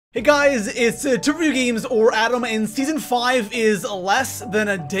Hey guys, it's Two Review Games or Adam, and Season 5 is less than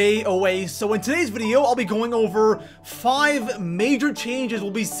a day away. So in today's video, I'll be going over 5 major changes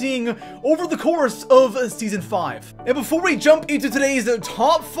we'll be seeing over the course of Season 5. And before we jump into today's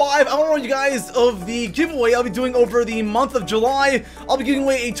top 5, I want to remind you guys of the giveaway I'll be doing over the month of July. I'll be giving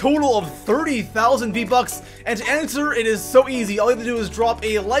away a total of 30,000 V-Bucks, and to enter, it is so easy. All you have to do is drop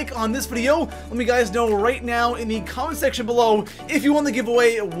a like on this video. Let me guys know right now in the comment section below if you want the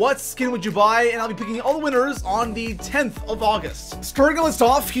giveaway. What skin would you buy? And I'll be picking all the winners on the 10th of August. Starting us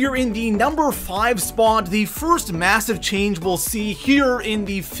off here in the number 5 spot, the first massive change we'll see here in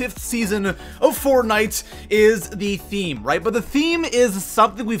the 5th season of Fortnite is the theme, right? But the theme is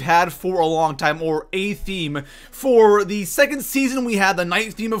something we've had for a long time, or a theme. For the 2nd season, we had the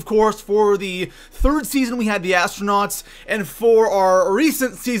night theme, of course. For the 3rd season, we had the astronauts. And for our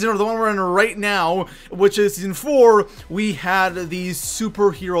recent season, or the one we're in right now, which is season 4, we had the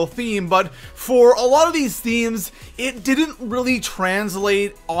superhero theme. But for a lot of these themes, it didn't really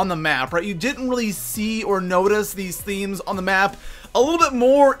translate on the map, right? You didn't really see or notice these themes on the map. A little bit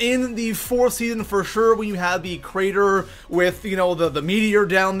more in the 4th season for sure, when you had the crater with, you know, the meteor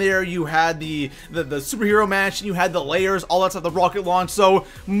down there, you had the superhero match, and you had the layers, all that stuff, the rocket launch. So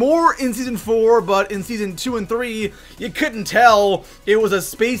more in season 4, but in season 2 and 3, you couldn't tell it was a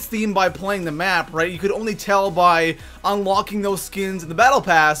space theme by playing the map, right? You could only tell by unlocking those skins in the battle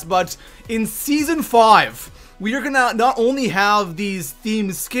pass. But in season 5, we are gonna not only have these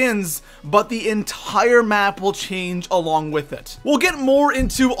themed skins, but the entire map will change along with it. We'll get more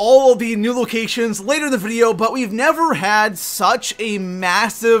into all of the new locations later in the video, but we've never had such a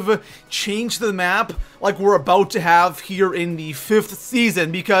massive change to the map like we're about to have here in the 5th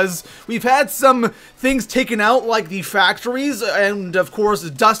season, because we've had some things taken out, like the factories, and of course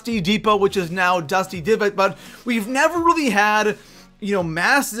Dusty Depot, which is now Dusty Divot, but we've never really had, you know,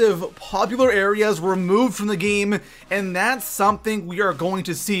 massive popular areas removed from the game, and that's something we are going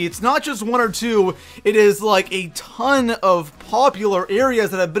to see. It's not just 1 or 2, it is like a ton of popular areas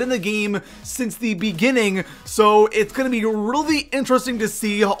that have been in the game since the beginning, so it's going to be really interesting to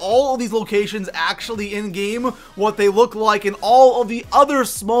see all of these locations actually in game, what they look like, and all of the other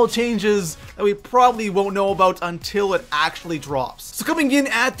small changes that we probably won't know about until it actually drops. So coming in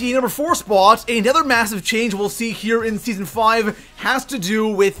at the number 4 spot, another massive change we'll see here in Season 5 has to do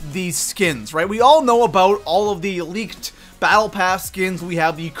with the skins, right? We all know about all of the leaked Battle Pass skins. We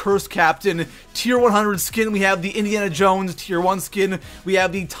have the Cursed Captain Tier 100 skin, we have the Indiana Jones Tier 1 skin, we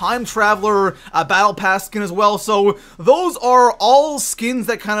have the Time Traveler Battle Pass skin as well. So those are all skins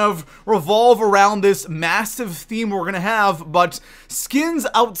that kind of revolve around this massive theme we're gonna have, but skins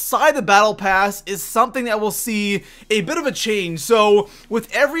outside the Battle Pass is something that we'll see a bit of a change. So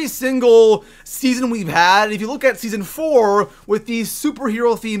with every single season we've had, if you look at Season 4 with the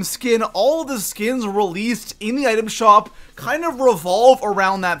superhero theme skin, all of the skins released in the item shop kind of revolve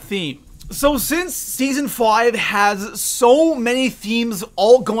around that theme. So since Season 5 has so many themes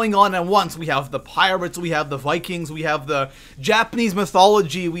all going on at once, we have the pirates, we have the Vikings, we have the Japanese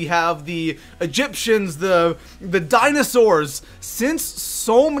mythology, we have the Egyptians, the dinosaurs. Since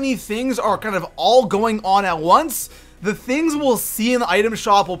so many things are kind of all going on at once, the things we'll see in the item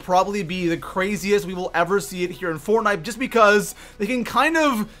shop will probably be the craziest we will ever see it here in Fortnite, just because they can kind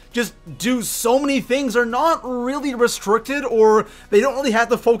of just do so many things. They're not really restricted, or they don't really have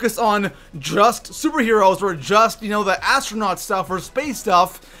to focus on just superheroes or just, you know, the astronaut stuff or space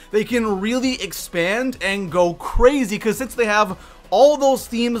stuff. They can really expand and go crazy, because since they have all those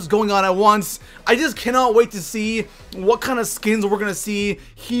themes going on at once, I just cannot wait to see what kind of skins we're going to see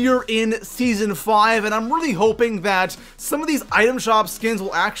here in Season 5, and I'm really hoping that some of these item shop skins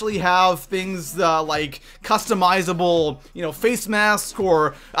will actually have things like customizable, you know, face masks,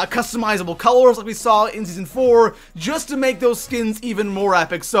 or customizable colors like we saw in Season 4, just to make those skins even more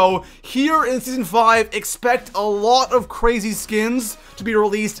epic. So here in Season 5, expect a lot of crazy skins to be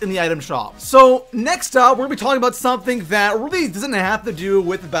released in the item shop. So next up, we're going to be talking about something that really doesn't have to do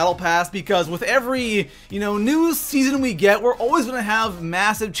with the Battle Pass, because with every, you know, new season we get, we're always going to have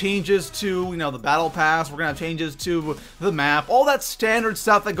massive changes to, you know, the Battle Pass. We're going to have changes to the map, all that standard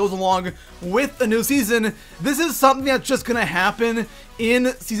stuff that goes along with a new season. This is something that's just going to happen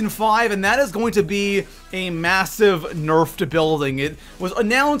in Season 5, and that is going to be a massive nerf to building. It was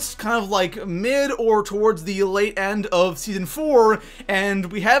announced kind of like mid or towards the late end of Season 4,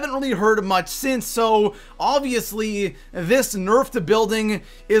 and we haven't really heard much since, so obviously this nerf to building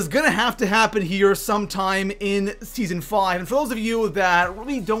is gonna have to happen here sometime in Season 5. And for those of you that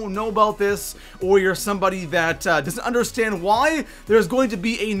really don't know about this, or you're somebody that doesn't understand why there's going to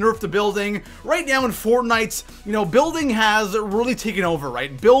be a nerf to building, right now in Fortnite, you know, building has really taken taken over,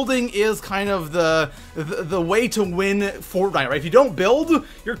 right? Building is kind of the way to win Fortnite, right? If you don't build,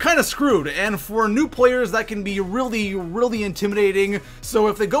 you're kind of screwed. And for new players, that can be really, really intimidating. So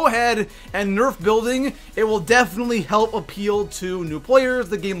if they go ahead and nerf building, it will definitely help appeal to new players.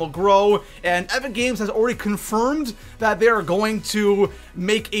 The game will grow, and Epic Games has already confirmed that they are going to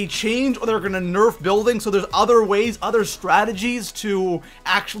make a change, or they're going to nerf building. So there's other ways, other strategies to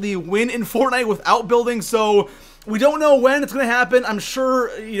actually win in Fortnite without building. So we don't know when it's going to happen. I'm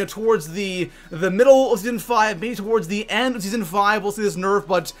sure, you know, towards the middle of Season 5, maybe towards the end of Season 5, we'll see this nerf,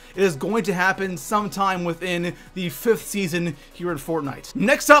 but it is going to happen sometime within the 5th season here in Fortnite.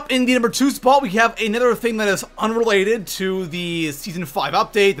 Next up, in the number 2 spot, we have another thing that is unrelated to the Season 5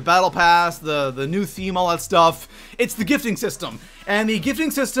 update, the Battle Pass, the new theme, all that stuff. It's the gifting system. And the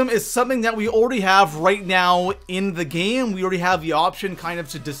gifting system is something that we already have right now in the game. We already have the option kind of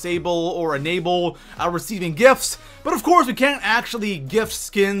to disable or enable receiving gifts. But of course, we can't actually gift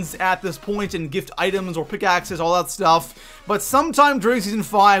skins at this point and gift items or pickaxes, all that stuff. But sometime during Season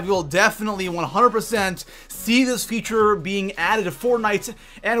 5, we will definitely 100% see this feature being added to Fortnite.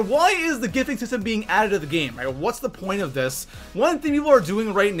 And why is the gifting system being added to the game, right? What's the point of this? One thing people are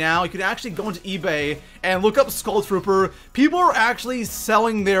doing right now, you can actually go into eBay and look up Skull Trooper. People are actually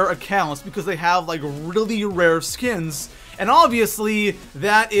selling their accounts because they have like really rare skins. And obviously,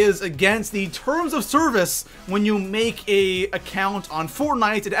 that is against the terms of service when you make a account on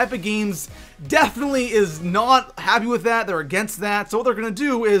Fortnite, and Epic Games definitely is not happy with that. They're against that. So what they're going to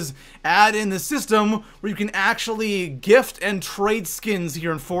do is add in the system where you can actually gift and trade skins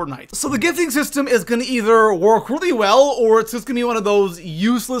here in Fortnite. So the gifting system is going to either work really well, or it's just going to be one of those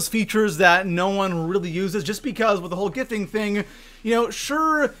useless features that no one really uses, just because with the whole gifting thing, you know,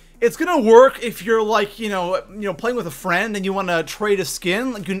 sure, it's gonna work if you're like, you know, playing with a friend and you want to trade a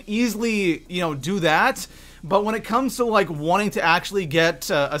skin. Like, you can easily, you know, do that. But when it comes to like wanting to actually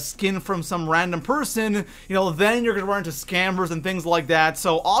get a skin from some random person, you know, then you're gonna run into scammers and things like that.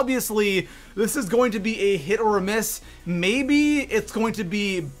 So obviously, this is going to be a hit or a miss. Maybe it's going to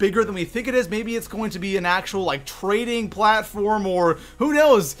be bigger than we think it is. Maybe it's going to be an actual like trading platform, or who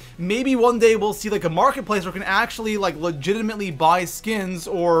knows? Maybe one day we'll see like a marketplace where we can actually like legitimately buy skins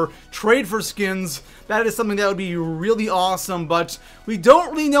or trade for skins. That is something that would be really awesome, but we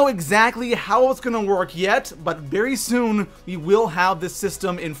don't really know exactly how it's going to work yet, but very soon we will have this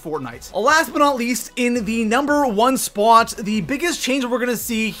system in Fortnite. Last but not least, in the number 1 spot, the biggest change that we're going to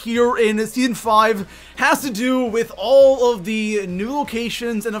see here in Season 5 has to do with all of the new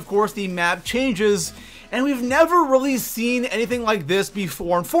locations and of course the map changes. And we've never really seen anything like this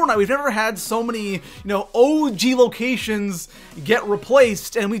before in Fortnite. We've never had so many, you know, OG locations get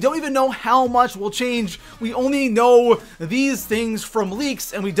replaced, and we don't even know how much will change. We only know these things from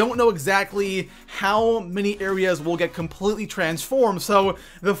leaks, and we don't know exactly how many areas will get completely transformed. So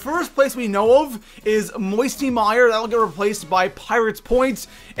the first place we know of is Moisty Mire. That'll get replaced by Pirates Point,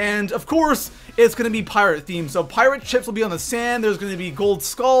 and of course, it's going to be pirate themed. So pirate ships will be on the sand. There's going to be gold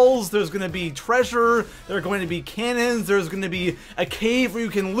skulls. There's going to be treasure. There are going to be cannons. There's going to be a cave where you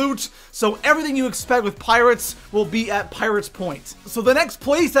can loot. So everything you expect with pirates will be at Pirates Point. So the next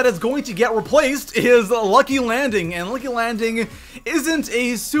place that is going to get replaced is Lucky Landing. And Lucky Landing isn't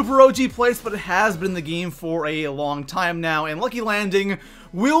a super OG place, but it has been in the game for a long time now. And Lucky Landing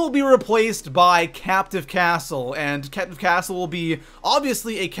will be replaced by Captive Castle, and Captive Castle will be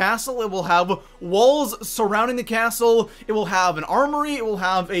obviously a castle. It will have walls surrounding the castle, it will have an armory, it will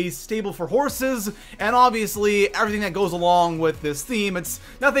have a stable for horses, and obviously everything that goes along with this theme. It's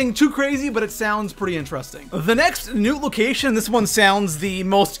nothing too crazy, but it sounds pretty interesting. The next new location, this one sounds the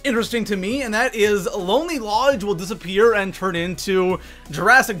most interesting to me, and that is Lonely Lodge will disappear and turn into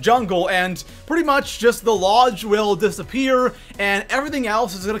Jurassic Jungle, and pretty much just the lodge will disappear, and everything else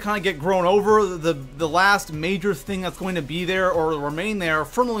is going to kind of get grown over. The last major thing that's going to be there or remain there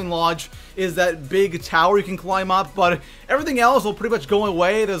from Lonely Lodge is that big tower you can climb up, but everything else will pretty much go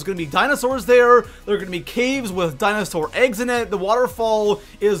away. There's going to be dinosaurs there. There are going to be caves with dinosaur eggs in it. The waterfall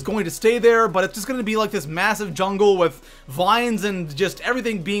is going to stay there, but it's just going to be like this massive jungle with vines and just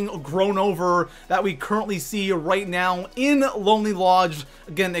everything being grown over that we currently see right now in Lonely Lodge,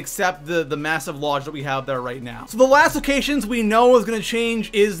 again, except the massive lodge that we have there right now. So the last locations we know is going to change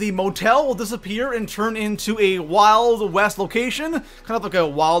is the motel will disappear and turn into a Wild West location, kind of like a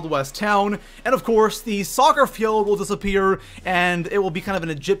Wild West town, and of course the soccer field will disappear and it will be kind of an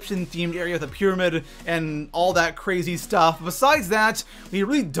Egyptian themed area with a pyramid and all that crazy stuff. Besides that, we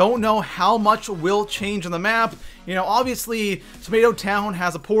really don't know how much will change on the map. You know, obviously, Tomato Town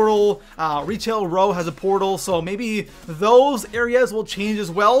has a portal, Retail Row has a portal, so maybe those areas will change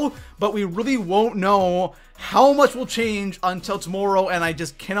as well, but we really won't know how much will change until tomorrow, and I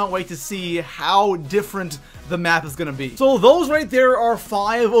just cannot wait to see how different the map is going to be. So those right there are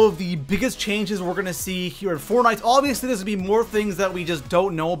 5 of the biggest changes we're going to see here at Fortnite. Obviously, there's going to be more things that we just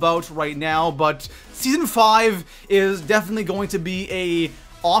don't know about right now, but Season 5 is definitely going to be a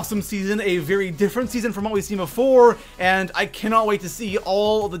awesome season, a very different season from what we've seen before, and I cannot wait to see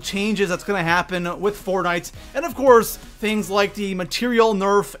all the changes that's going to happen with Fortnite. And of course, things like the material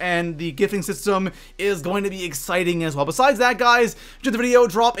nerf and the gifting system is going to be exciting as well. Besides that, guys, enjoy the video,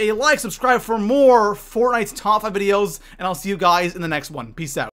 drop a like, subscribe for more Fortnite's top 5 videos, and I'll see you guys in the next one. Peace out.